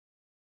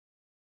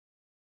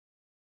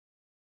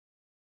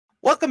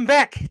Welcome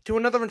back to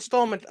another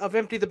installment of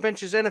Empty the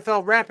Benches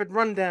NFL Rapid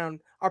Rundown,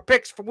 our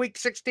picks for Week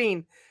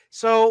 16.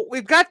 So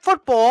we've got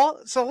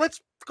football, so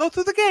let's go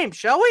through the game,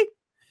 shall we?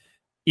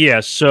 Yeah,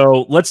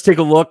 so let's take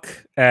a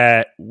look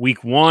at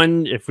Week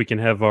 1, if we can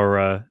have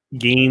our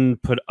game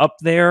put up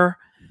there.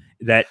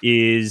 That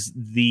is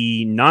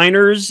the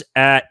Niners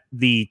at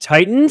the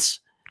Titans,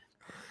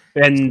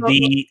 and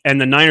the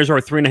Niners are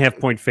a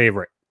 3.5-point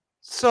favorite.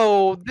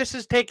 So this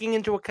is taking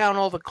into account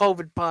all the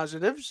COVID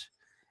positives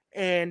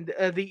and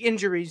the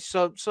injuries.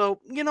 So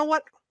you know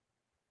what?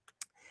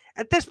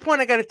 At this point,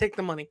 I got to take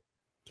the money.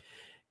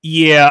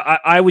 Yeah,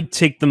 I would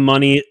take the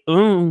money. I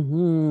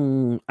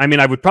mean,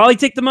 I would probably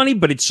take the money,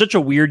 but it's such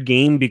a weird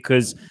game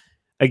because,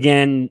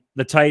 again,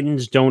 the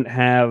Titans don't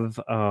have.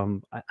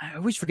 I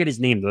always forget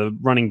his name, the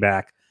running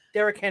back.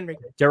 Derrick Henry.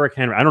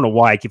 I don't know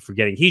why I keep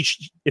forgetting.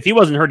 If he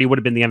wasn't hurt, he would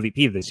have been the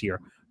MVP this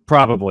year,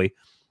 probably.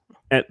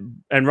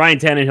 And Ryan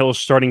Tannehill is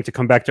starting to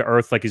come back to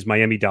earth like his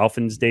Miami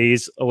Dolphins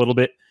days a little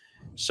bit.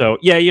 So,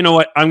 yeah, you know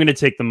what? I'm going to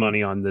take the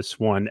money on this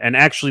one. And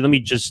actually, let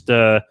me just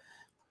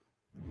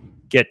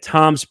get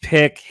Tom's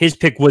pick. His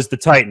pick was the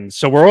Titans.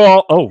 So we're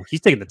all... Oh, he's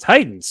taking the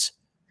Titans.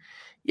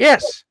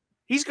 Yes.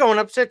 He's going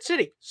upset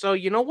city. So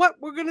you know what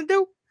we're going to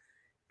do?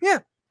 Yeah,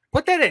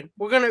 put that in.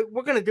 We're going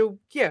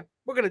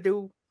to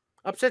do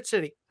upset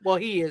city. Well,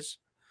 he is.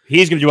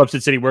 He's going to do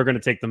upset city. We're going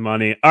to take the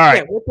money. All right.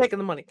 Yeah, we're taking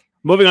the money.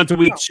 Moving on to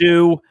week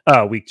two.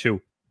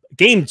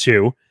 Game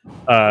 2.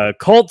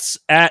 Colts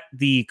at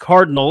the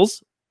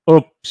Cardinals.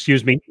 Oh,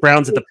 excuse me.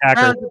 Browns at the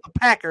Packers. Browns at the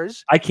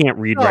Packers. I can't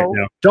read right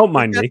now. Don't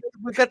mind me.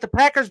 We've got the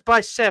Packers by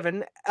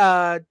 7.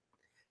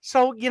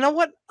 So you know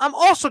what? I'm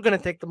also going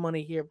to take the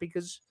money here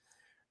because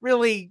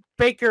really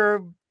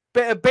Baker's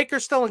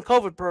still in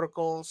COVID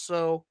protocol.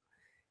 So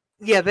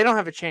yeah, they don't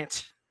have a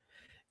chance.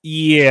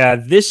 Yeah,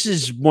 this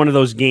is one of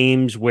those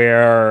games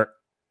where,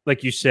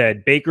 like you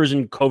said, Baker's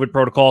in COVID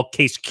protocol.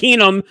 Case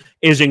Keenum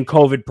is in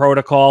COVID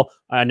protocol.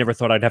 I never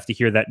thought I'd have to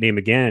hear that name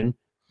again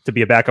to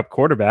be a backup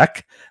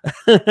quarterback.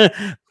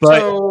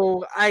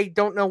 So I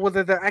don't know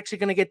whether they're actually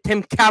going to get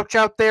Tim Couch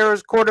out there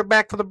as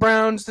quarterback for the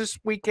Browns this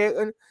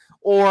weekend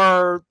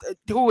or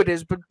who it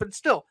is, but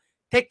still,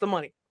 take the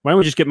money. Why don't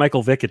we just get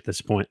Michael Vick at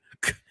this point?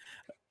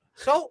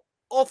 So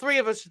all three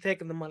of us are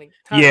taking the money.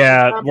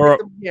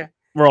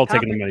 We're all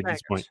taking the money at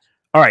this point.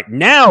 All right,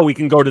 now we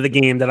can go to the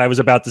game that I was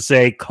about to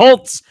say.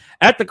 Colts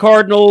at the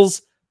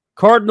Cardinals.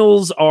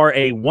 Cardinals are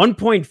a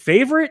 1-point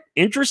favorite.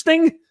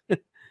 Interesting.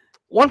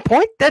 1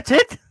 point? That's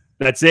it?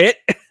 That's it?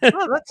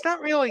 No, that's not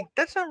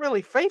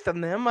really faith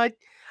in them. I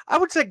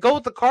would say go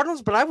with the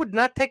Cardinals, but I would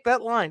not take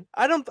that line.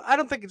 I don't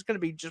think it's going to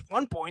be just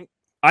 1 point.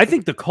 I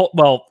think the Colts,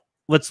 well,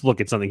 let's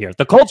look at something here.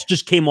 The Colts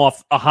just came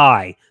off a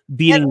high,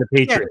 beating the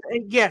Patriots.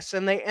 Yes,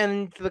 and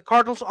the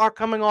Cardinals are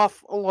coming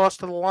off a loss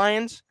to the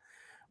Lions,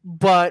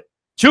 but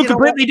two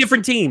completely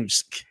different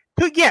teams.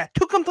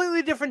 Two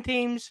completely different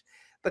teams.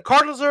 The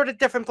Cardinals are at a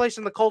different place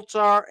than the Colts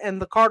are,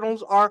 and the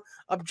Cardinals are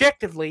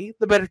objectively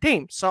the better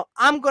team. So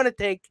I'm going to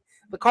take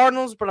the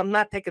Cardinals, but I'm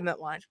not taking that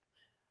line.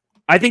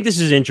 I think this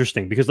is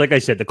interesting because, like I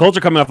said, the Colts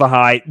are coming off a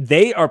high.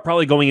 They are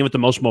probably going in with the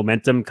most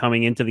momentum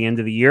coming into the end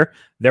of the year.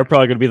 They're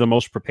probably going to be the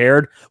most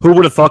prepared. Who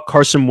would have thought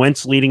Carson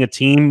Wentz leading a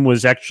team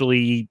was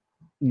actually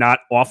not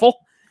awful?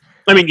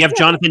 I mean, you have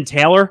Jonathan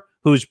Taylor,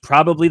 who's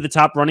probably the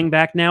top running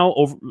back now.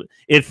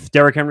 If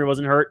Derrick Henry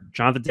wasn't hurt,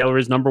 Jonathan Taylor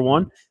is number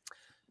 1.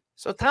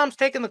 So Tom's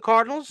taking the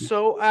Cardinals.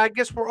 So I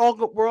guess we're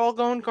all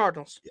going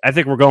Cardinals. I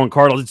think we're going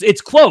Cardinals. It's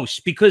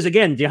close because,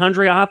 again,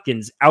 DeAndre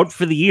Hopkins out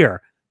for the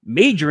year,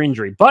 major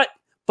injury. But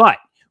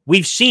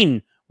we've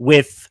seen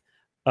with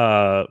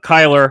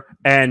Kyler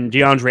and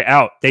DeAndre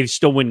out, they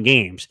still win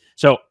games.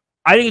 So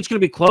I think it's going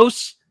to be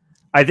close.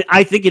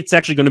 I think it's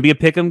actually going to be a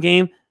pick'em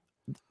game.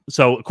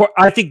 So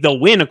I think they'll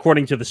win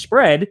according to the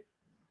spread,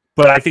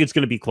 but I think it's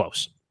going to be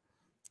close.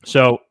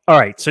 So, all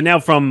right. So now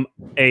from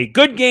a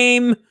good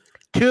game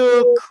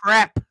to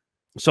crap.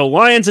 So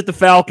Lions at the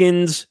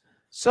Falcons.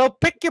 So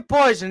pick your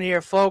poison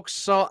here, folks.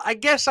 So I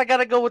guess I got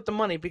to go with the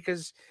money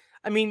because,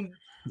 I mean,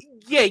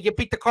 yeah, you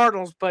beat the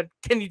Cardinals, but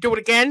can you do it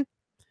again?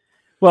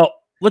 Well,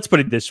 let's put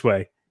it this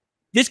way.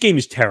 This game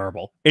is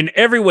terrible in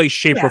every way,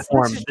 shape, or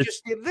form.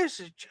 This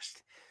is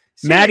just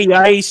Matty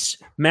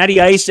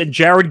Ice and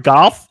Jared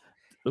Goff.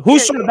 Who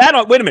saw that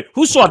on? Wait a minute.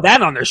 Who saw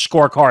that on their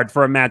scorecard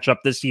for a matchup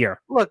this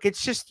year? Look,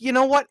 it's just, you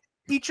know what?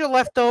 Eat your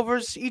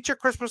leftovers. Eat your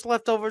Christmas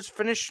leftovers.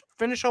 Finish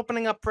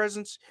opening up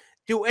presents.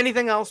 Do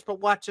anything else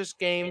but watch this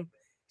game.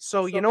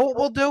 So you know what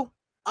we'll do?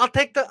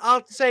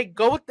 I'll say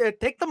go with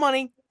take the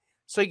money,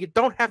 so you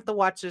don't have to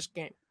watch this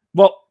game.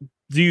 Well,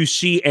 do you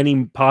see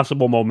any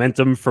possible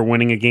momentum for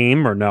winning a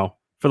game or no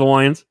for the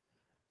Lions?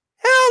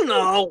 Hell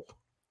no.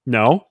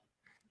 No.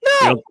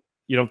 No.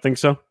 You don't think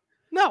so?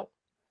 No.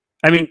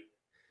 I mean,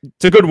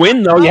 it's a good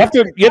win though. You have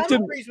to.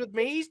 Agrees with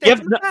me. He's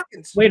taking the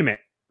Falcons. Wait a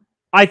minute.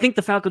 I think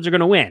the Falcons are going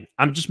to win.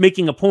 I'm just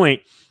making a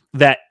point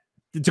that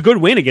it's a good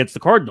win against the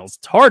Cardinals.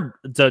 It's hard.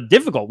 It's a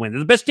difficult win. They're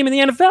the best team in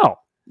the NFL.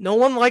 No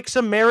one likes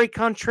a merry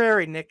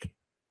contrary, Nick.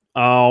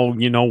 Oh,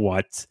 you know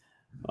what?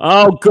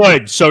 Oh,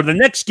 good. So the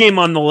next game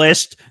on the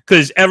list,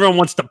 because everyone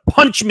wants to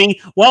punch me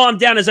while I'm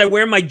down as I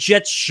wear my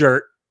Jets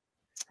shirt.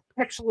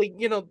 Actually,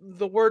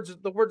 the words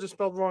are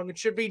spelled wrong. It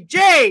should be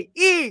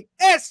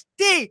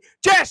J-E-S-T,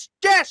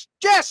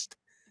 jest.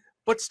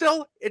 But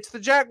still, it's the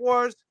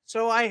Jaguars,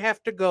 so I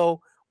have to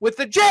go with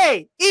the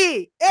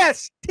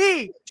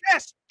J-E-S-T,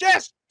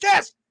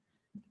 jest.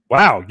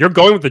 Wow, you're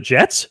going with the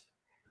Jets?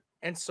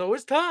 And so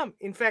is Tom.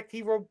 In fact,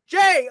 he wrote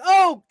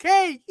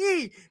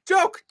J-O-K-E,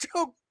 joke.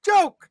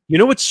 You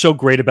know what's so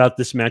great about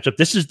this matchup?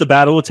 This is the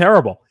battle of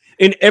terrible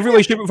in every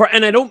way, shape, or form.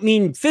 And I don't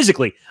mean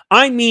physically.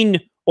 I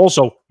mean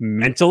also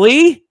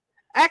mentally.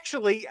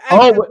 Actually,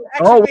 wait.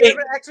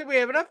 we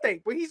have an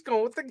update. But he's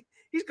going with the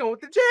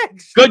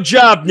Jags. Good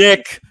job,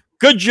 Nick.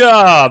 Good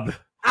job.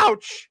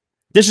 Ouch.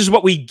 This is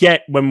what we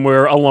get when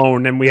we're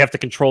alone and we have to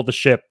control the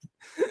ship.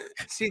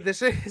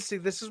 This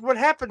is what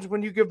happens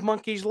when you give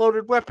monkeys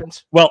loaded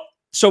weapons. Well,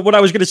 so what I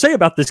was going to say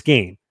about this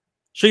game.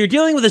 So you're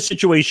dealing with a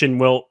situation,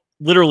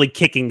 literally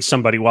kicking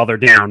somebody while they're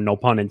down, no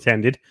pun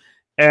intended.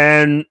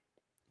 And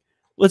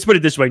let's put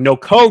it this way. No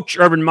coach.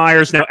 Urban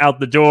Meyer's now out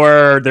the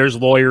door. There's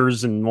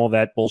lawyers and all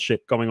that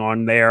bullshit going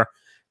on there.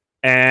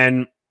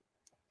 And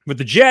with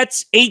the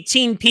Jets,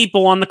 18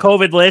 people on the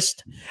COVID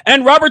list.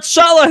 And Robert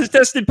Saleh has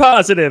tested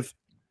positive.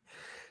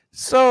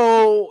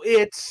 So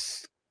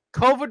it's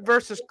COVID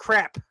versus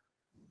crap.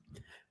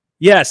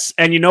 Yes.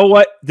 And you know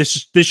what?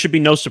 This should be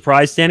no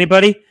surprise to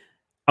anybody.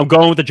 I'm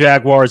going with the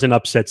Jaguars in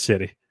upset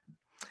city.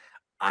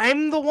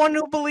 I'm the one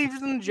who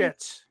believes in the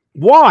Jets.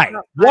 Why?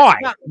 Why?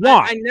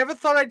 I never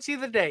thought I'd see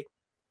the day.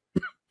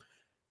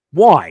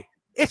 Why?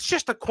 It's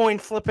just a coin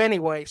flip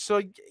anyway.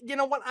 So, you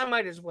know what? I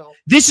might as well.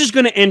 This is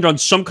going to end on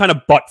some kind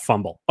of butt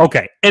fumble.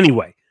 Okay.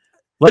 Anyway,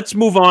 let's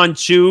move on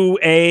to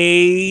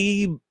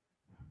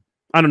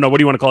I don't know. What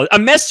do you want to call it? A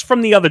mess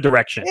from the other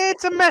direction.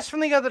 It's a mess from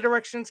the other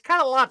direction. It's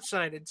kind of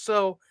lopsided.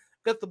 So,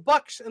 got the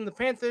Bucks and the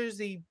Panthers.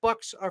 The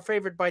Bucks are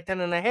favored by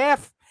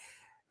 10.5.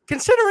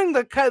 Considering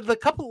the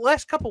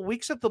last couple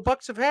weeks that the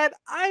Bucks have had,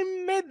 I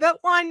made that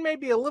line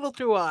maybe a little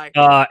too high.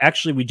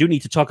 Actually, we do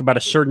need to talk about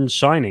a certain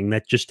signing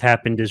that just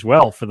happened as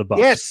well for the Bucks.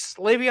 Yes,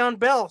 Le'Veon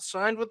Bell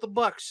signed with the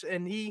Bucks,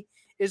 and he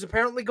is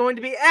apparently going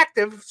to be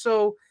active.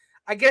 So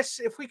I guess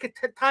if we could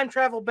time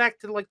travel back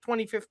to like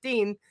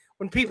 2015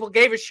 when people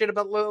gave a shit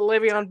about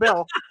Le'Veon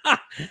Bell.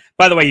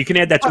 By the way, you can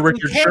add that to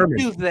Richard Sherman.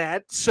 Do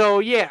that. So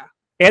yeah,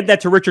 add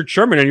that to Richard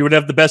Sherman, and you would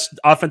have the best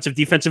offensive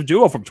defensive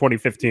duo from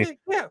 2015.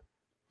 Yeah.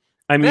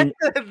 I mean,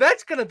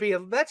 that's gonna be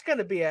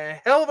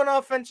a hell of an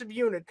offensive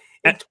unit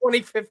in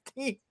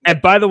 2015.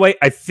 And by the way,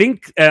 I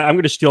think I'm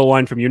going to steal a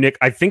line from you, Nick.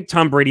 I think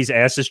Tom Brady's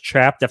ass is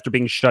chapped after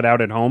being shut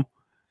out at home.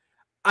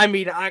 I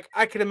mean, I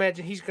can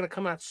imagine he's going to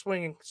come out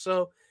swinging.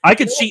 So I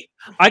could see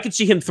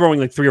him throwing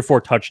like 3 or 4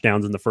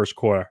 touchdowns in the first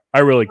quarter. I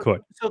really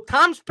could. So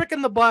Tom's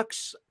picking the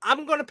Bucks.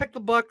 I'm going to pick the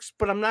Bucks,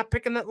 but I'm not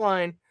picking that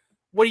line.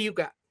 What do you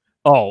got?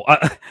 Oh,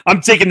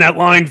 I'm taking that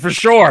line for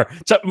sure.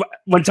 So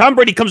when Tom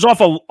Brady comes off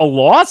a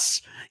loss,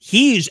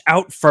 he's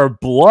out for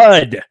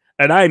blood,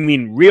 and I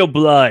mean real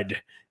blood.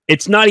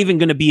 It's not even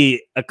going to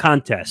be a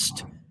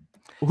contest.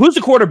 Who's the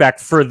quarterback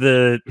for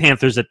the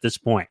Panthers at this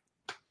point?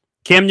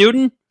 Cam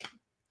Newton?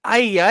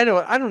 I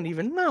don't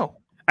even know.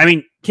 I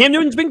mean, Cam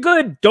Newton's been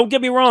good. Don't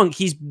get me wrong.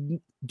 He's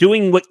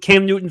doing what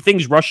Cam Newton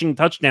thinks, rushing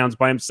touchdowns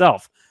by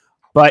himself.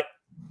 But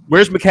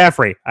where's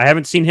McCaffrey? I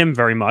haven't seen him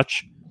very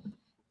much.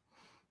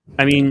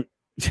 I mean,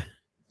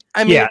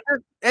 yeah.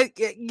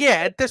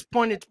 At this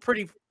point, it's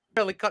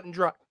fairly cut and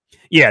dry.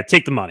 Yeah,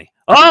 take the money.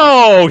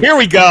 Oh, here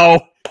we go.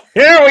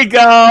 Here we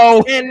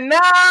go. And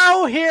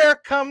now here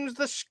comes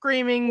the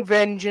screaming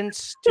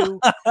vengeance to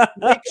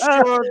make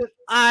sure that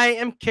I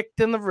am kicked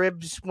in the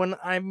ribs when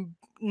I'm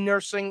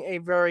nursing a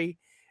very,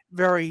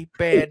 very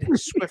bad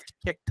swift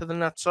kick to the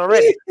nuts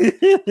already.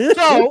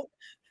 So,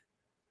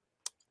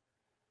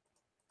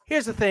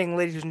 here's the thing,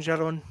 ladies and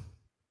gentlemen.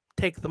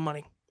 Take the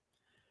money.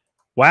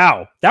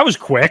 Wow, that was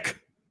quick.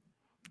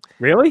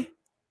 Really?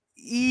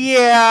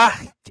 Yeah.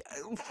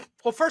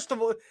 Well, first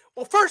of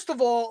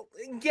all,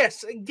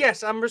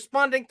 yes, I'm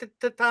responding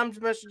to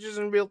Tom's messages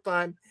in real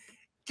time.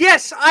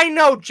 Yes, I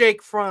know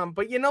Jake Fromm,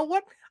 but you know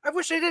what? I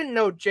wish I didn't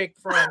know Jake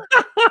Fromm.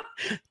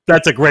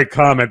 That's a great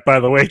comment,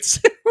 by the way.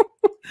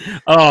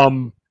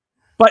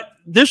 But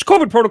there's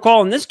COVID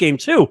protocol in this game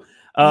too.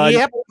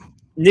 Yep.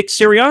 Nick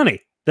Sirianni,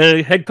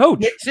 the head coach.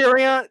 Nick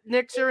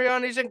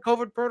Sirianni's in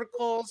COVID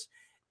protocols.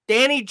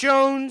 Danny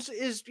Jones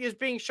is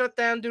being shut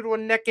down due to a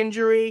neck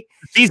injury.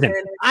 Season.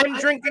 And I'm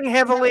drinking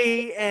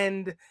heavily,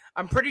 and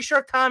I'm pretty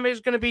sure Tom is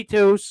going to be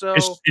too. So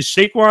is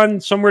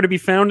Saquon somewhere to be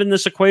found in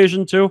this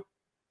equation too?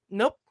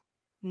 Nope,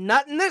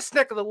 not in this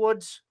neck of the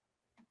woods.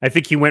 I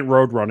think he went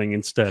road running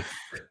instead.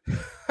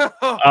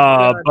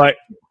 But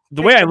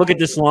the way I look at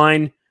this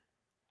line,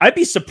 I'd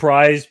be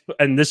surprised,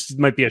 and this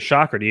might be a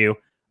shocker to you.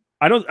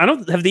 I don't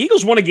have the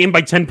Eagles won a game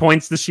by 10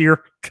 points this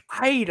year.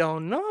 I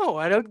don't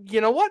know.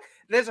 You know what?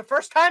 There's a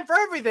first time for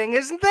everything,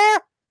 isn't there?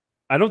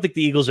 I don't think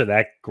the Eagles are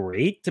that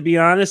great, to be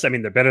honest. I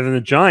mean, they're better than the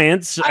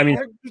Giants. I mean,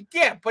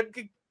 yeah, but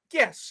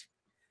yes.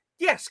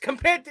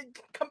 Compared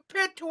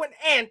to an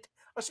ant,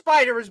 A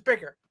spider is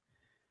bigger.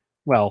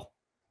 Well,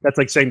 that's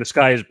like saying the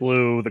sky is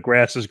blue, the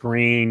grass is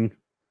green,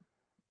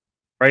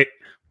 right?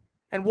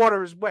 And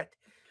water is wet.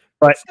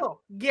 But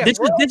still, yeah, this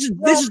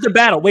is the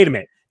battle. Wait a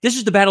minute. This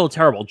is the battle of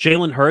terrible.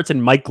 Jalen Hurts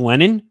and Mike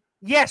Glennon.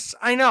 Yes,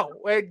 I know.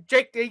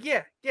 Jake,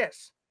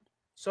 yes.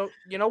 So,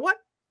 you know what?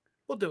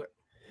 We'll do it.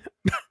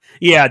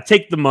 Yeah,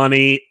 take the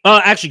money.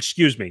 Actually,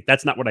 excuse me.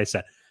 That's not what I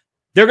said.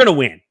 They're going to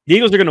win. The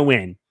Eagles are going to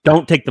win.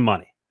 Don't take the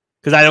money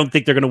because I don't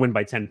think they're going to win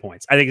by 10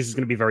 points. I think this is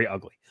going to be very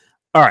ugly.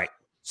 All right.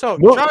 So,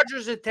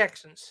 Chargers and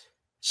Texans.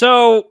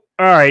 So,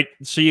 all right.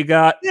 So you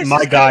got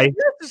my guy.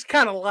 This is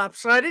kind of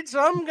lopsided, so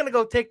I'm going to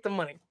go take the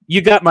money.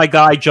 You got my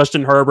guy,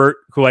 Justin Herbert,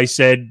 who I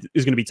said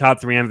is going to be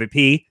top 3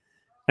 MVP,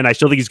 and I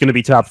still think he's going to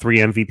be top 3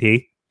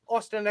 MVP.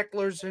 Austin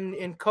Eckler's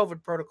in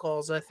COVID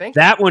protocols, I think.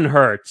 That one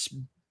hurts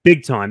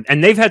big time.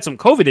 And they've had some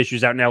COVID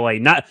issues out in LA,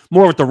 not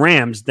more with the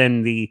Rams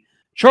than the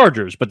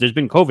Chargers, but there's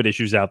been COVID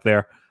issues out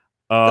there.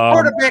 The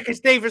quarterback is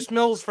Davis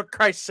Mills, for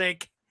Christ's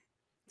sake.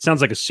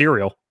 Sounds like a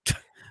cereal.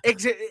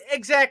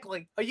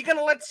 Exactly. Are you going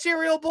to let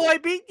Cereal Boy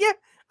beat you?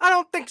 I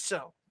don't think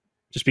so.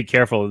 Just be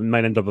careful. It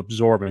might end up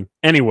absorbing.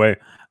 Anyway,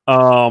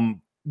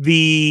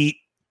 this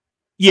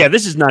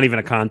is not even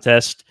a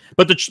contest.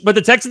 But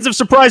the Texans have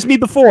surprised me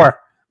before.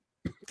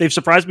 They've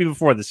surprised me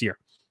before this year.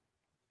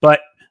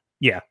 But,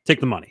 yeah, take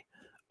the money.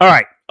 All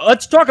right,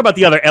 let's talk about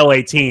the other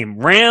LA team.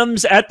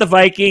 Rams at the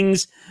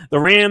Vikings. The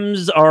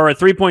Rams are a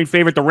 3-point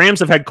favorite. The Rams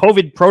have had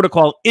COVID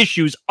protocol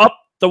issues up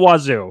the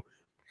wazoo.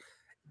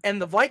 And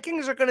the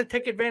Vikings are going to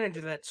take advantage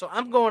of that. So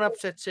I'm going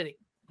upset city.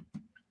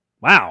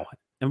 Wow.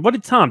 And what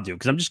did Tom do?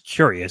 Because I'm just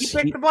curious. He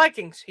picked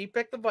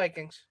the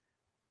Vikings.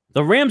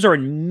 The Rams are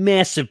in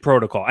massive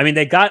protocol. I mean,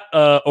 they got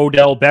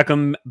Odell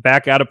Beckham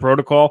back out of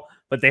protocol,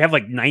 but they have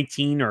like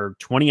 19 or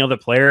 20 other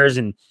players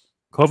in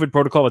COVID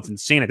protocol. It's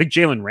insane. I think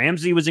Jalen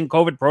Ramsey was in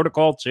COVID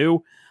protocol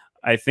too.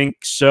 I think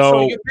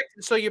so.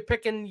 So you're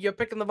picking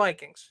the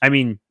Vikings. I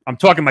mean, I'm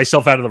talking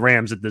myself out of the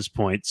Rams at this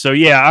point. So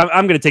yeah,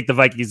 I'm going to take the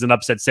Vikings in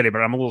upset city, but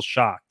I'm a little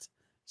shocked.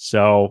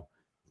 So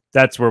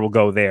that's where we'll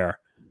go there.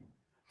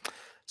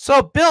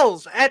 So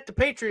Bills at the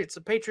Patriots.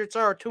 The Patriots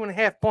are a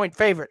 2.5-point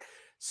favorite.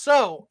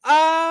 So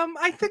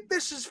I think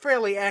this is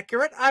fairly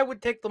accurate. I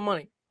would take the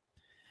money.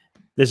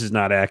 This is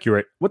not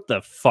accurate. What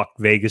the fuck,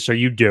 Vegas, are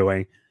you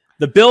doing?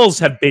 The Bills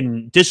have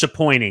been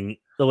disappointing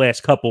the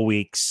last couple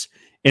weeks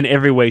in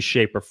every way,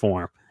 shape, or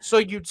form. So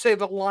you'd say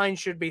the line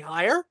should be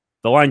higher?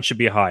 The line should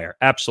be higher.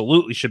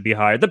 Absolutely should be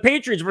higher. The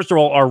Patriots, first of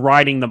all, are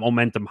riding the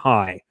momentum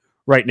high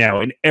right now.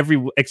 In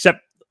every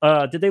except,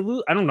 did they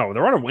lose? I don't know.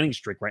 They're on a winning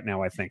streak right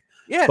now, I think.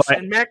 Yes, but,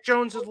 and Mac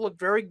Jones has looked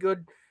very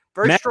good.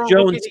 Very strong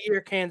Rookie of the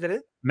Year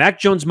candidate. Mac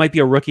Jones might be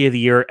a Rookie of the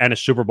Year and a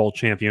Super Bowl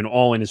champion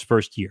all in his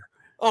first year.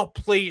 Oh,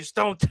 please,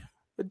 don't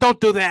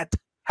do that.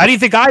 How do you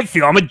think I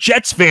feel? I'm a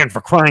Jets fan, for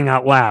crying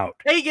out loud.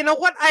 Hey, you know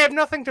what? I have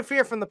nothing to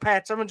fear from the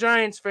Pats. I'm a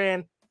Giants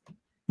fan.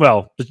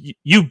 Well,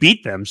 you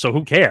beat them, so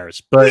who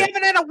cares? But we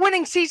haven't had a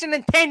winning season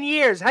in 10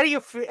 years. How do you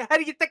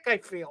think I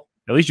feel?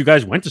 At least you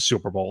guys went to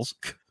Super Bowls.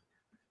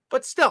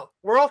 But still,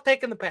 we're all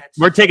taking the Pats.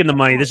 We're taking the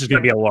money. This is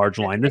going to be a large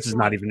line. This is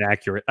not even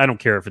accurate. I don't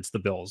care if it's the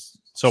Bills.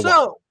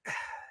 So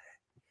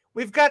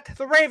we've got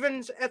the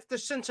Ravens at the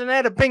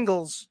Cincinnati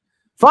Bengals.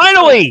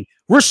 Finally,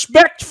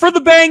 respect for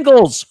the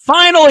Bengals.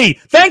 Finally,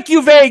 thank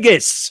you,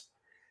 Vegas.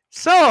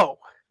 So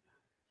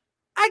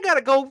I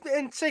gotta go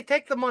and say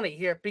take the money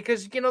here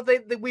because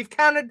we've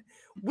counted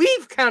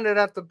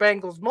out the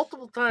Bengals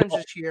multiple times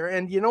this year,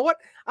 and you know what?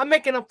 I'm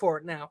making up for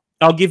it now.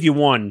 I'll give you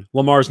one.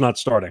 Lamar's not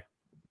starting.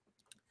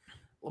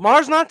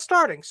 Lamar's not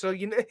starting, so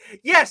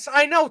yes,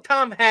 I know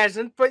Tom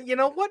hasn't, but you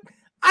know what?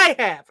 I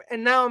have,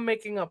 and now I'm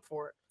making up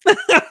for it. So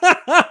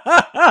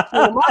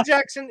Lamar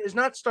Jackson is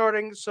not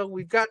starting, so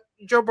we've got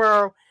Joe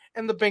Burrow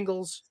and the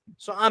Bengals,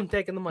 so I'm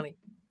taking the money.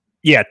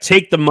 Yeah,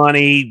 take the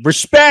money.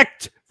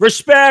 Respect.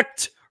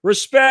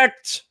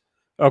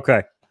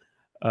 Okay.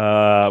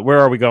 Where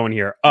are we going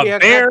here?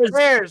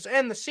 Bears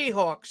and the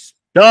Seahawks.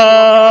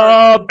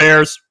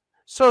 Bears.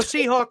 So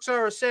Seahawks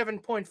are a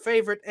 7-point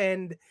favorite,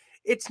 and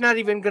it's not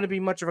even going to be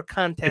much of a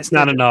contest. It's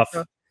not enough.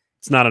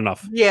 It's not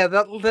enough. Yeah,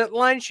 that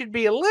line should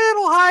be a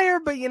little higher,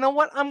 but you know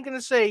what? I'm going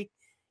to say,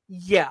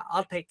 yeah,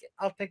 I'll take it.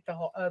 I'll take the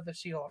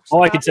Seahawks.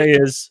 All I can say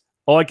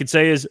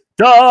is,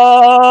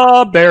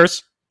 duh,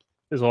 Bears.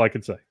 Is all I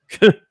can say.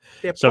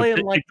 They're so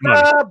playing like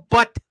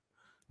but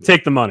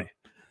take the money.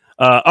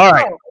 All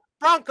right.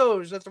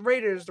 Broncos at the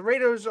Raiders. The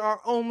Raiders are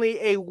only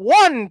a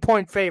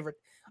 1-point favorite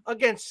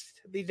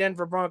against the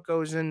Denver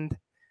Broncos, and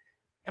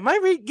am I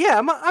reading?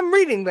 Yeah, I'm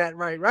reading that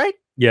right?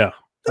 Yeah.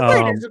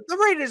 The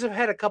Raiders have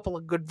had a couple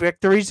of good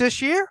victories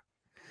this year.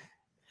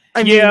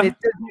 I mean,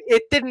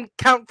 it didn't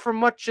count for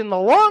much in the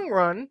long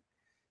run.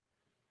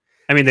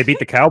 I mean, they beat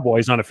the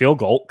Cowboys on a field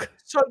goal.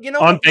 So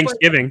on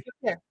Thanksgiving.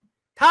 Yeah,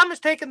 Tom has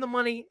taken the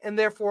money, and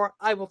therefore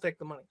I will take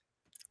the money.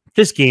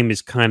 This game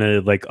is kind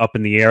of like up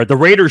in the air. The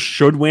Raiders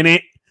should win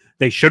it.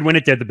 They should win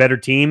it. They're the better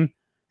team,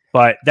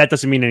 but that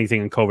doesn't mean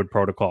anything in COVID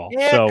protocol.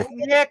 Yeah,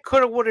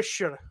 coulda, woulda,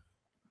 shoulda.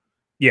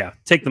 Yeah,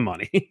 take the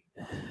money.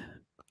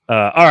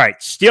 All right,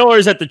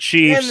 Steelers at the And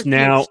Chiefs the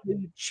now.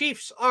 The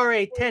Chiefs are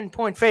a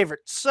 10-point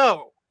favorite.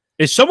 So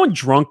Is someone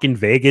drunk in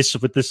Vegas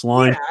with this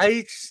line?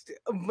 yeah,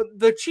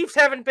 the Chiefs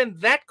haven't been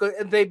that good,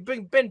 and they've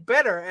been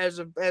better as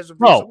of Well,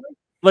 recently.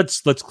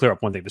 let's clear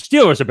up one thing. The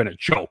Steelers have been a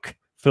joke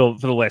for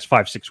the last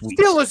 5-6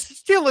 weeks.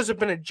 Steelers have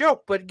been a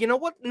joke, but you know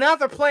what? Now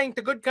they're playing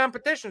the good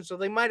competition, so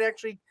they might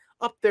actually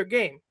up their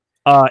game.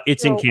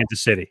 It's in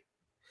Kansas City,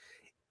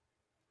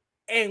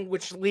 and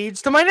which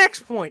leads to my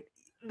next point.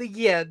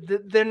 Yeah,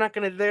 they're not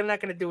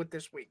gonna do it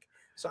this week.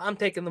 So I'm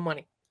taking the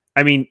money.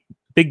 I mean,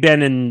 Big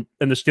Ben and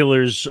the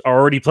Steelers are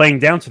already playing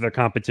down to their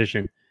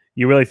competition.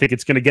 You really think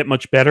it's going to get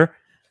much better?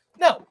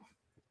 No.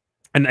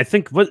 And I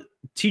think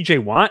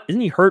TJ Watt,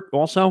 isn't he hurt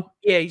also?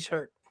 Yeah, he's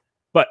hurt.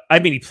 But I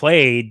mean, he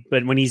played,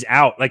 but when he's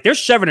out, like they're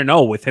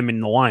 7-0 with him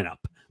in the lineup.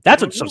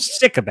 That's what's so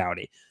sick about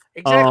it.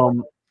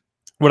 Exactly.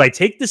 Would I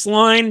take this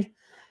line?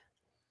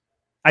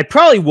 I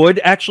probably would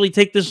actually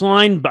take this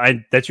line, but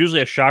that's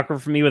usually a shocker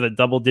for me with a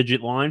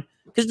double-digit line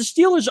because the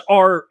Steelers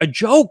are a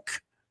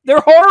joke.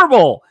 They're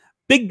horrible.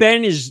 Big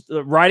Ben is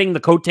riding the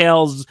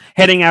coattails,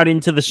 heading out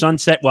into the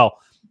sunset. Well,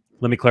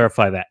 let me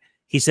clarify that.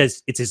 He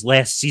says it's his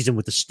last season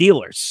with the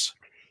Steelers.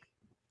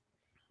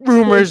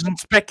 Rumors and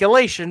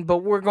speculation, but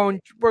we're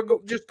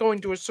just going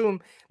to assume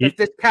that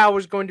this cow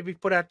is going to be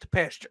put out to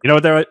pasture. You know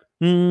what they're like?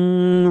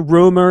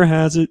 Rumor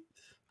has it.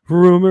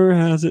 Rumor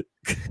has it.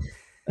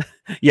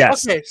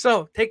 Yes. Okay,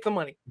 so take the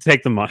money.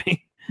 Take the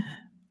money.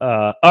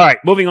 All right,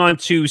 moving on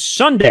to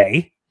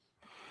Sunday.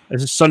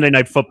 This is Sunday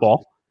Night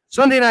Football.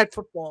 Sunday Night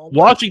Football.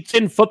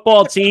 Washington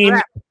football team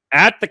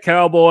at the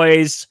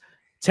Cowboys.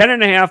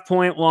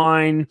 10.5-point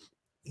line.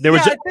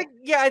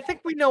 I think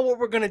we know what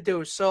we're gonna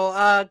do.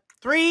 So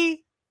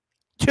 3,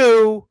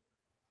 2,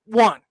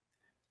 1.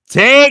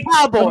 Take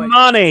Cowboys. the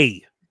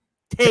money.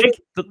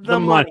 Take the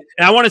money.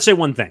 And I want to say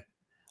one thing.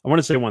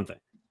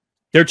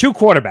 There are two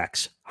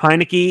quarterbacks,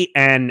 Heineke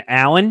and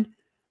Allen.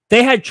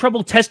 They had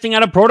trouble testing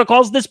out of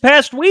protocols this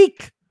past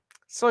week.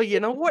 So you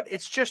know what?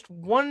 It's just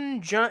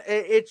one.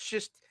 It's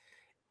just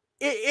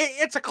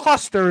it's a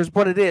cluster, is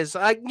what it is.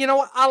 You know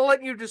what? I'll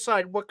let you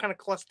decide what kind of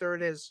cluster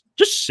it is.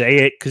 Just say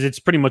it, because it's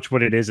pretty much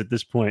what it is at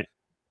this point.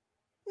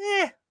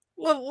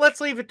 Well,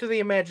 let's leave it to the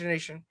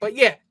imagination. But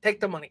yeah,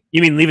 take the money.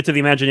 You mean leave it to the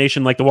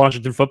imagination, like the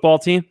Washington football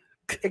team?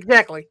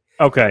 Exactly.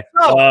 Okay.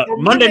 So,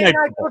 Monday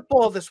Night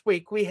Football this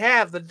week, we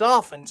have the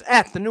Dolphins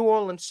at the New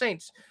Orleans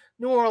Saints.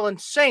 New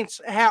Orleans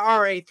Saints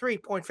are a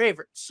 3-point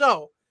favorite.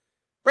 So,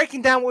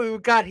 breaking down what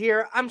we've got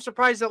here, I'm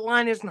surprised that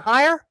line isn't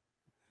higher.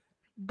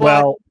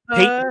 But,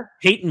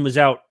 Peyton was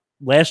out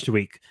last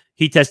week.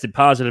 He tested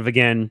positive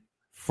again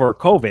for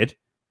COVID.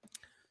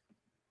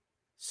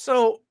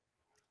 So,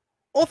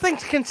 all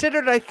things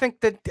considered, I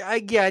think that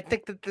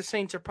the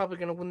Saints are probably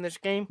going to win this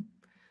game.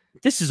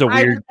 This is a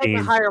weird game.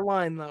 A higher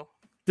line, though.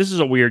 This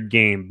is a weird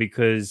game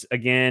because,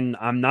 again,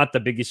 I'm not the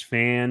biggest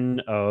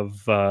fan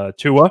of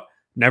Tua.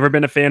 Never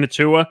been a fan of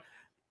Tua.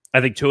 I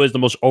think Tua is the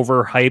most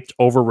overhyped,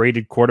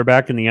 overrated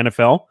quarterback in the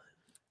NFL.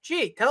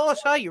 Gee, tell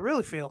us how you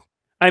really feel.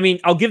 I mean,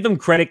 I'll give them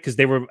credit because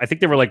I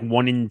think they were like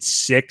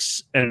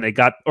 1-6 and they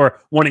got, or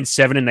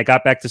 1-7 and they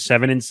got back to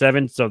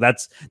 7-7. So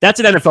that's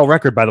an NFL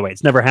record, by the way.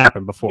 It's never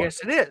happened before.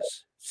 Yes, it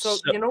is. So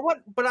you know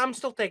what? But I'm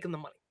still taking the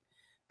money.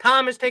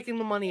 Tom is taking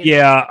the money.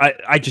 Yeah,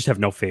 I just have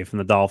no faith in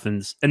the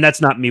Dolphins. And that's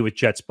not me with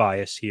Jets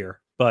bias here.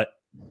 But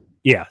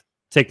yeah,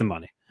 take the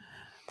money.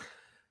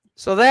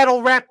 So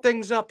that'll wrap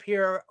things up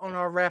here on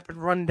our rapid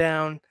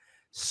rundown.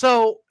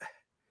 So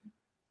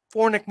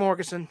for Nick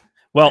Morgasen.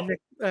 Well,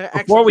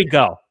 before we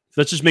go,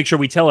 let's just make sure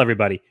we tell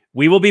everybody.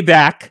 We will be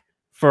back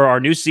for our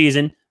new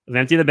season of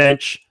Empty the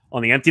Bench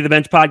on the Empty the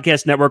Bench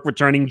Podcast Network,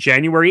 returning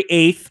January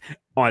 8th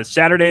on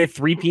Saturday,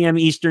 3 p.m.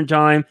 Eastern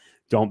Time.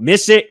 Don't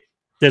miss it.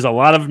 There's a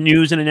lot of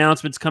news and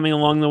announcements coming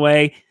along the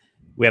way.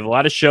 We have a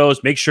lot of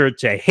shows. Make sure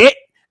to hit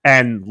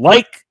and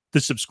like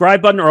the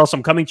subscribe button, or else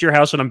I'm coming to your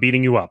house and I'm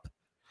beating you up.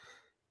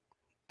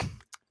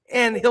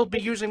 And he'll be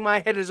using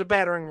my head as a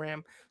battering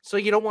ram. So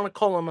you don't want to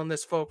call him on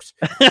this, folks.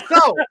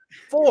 So,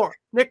 for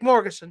Nick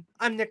Morgasen,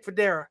 I'm Nick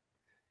Fodera.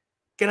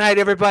 Good night,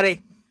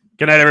 everybody.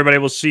 Good night, everybody.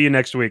 We'll see you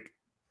next week.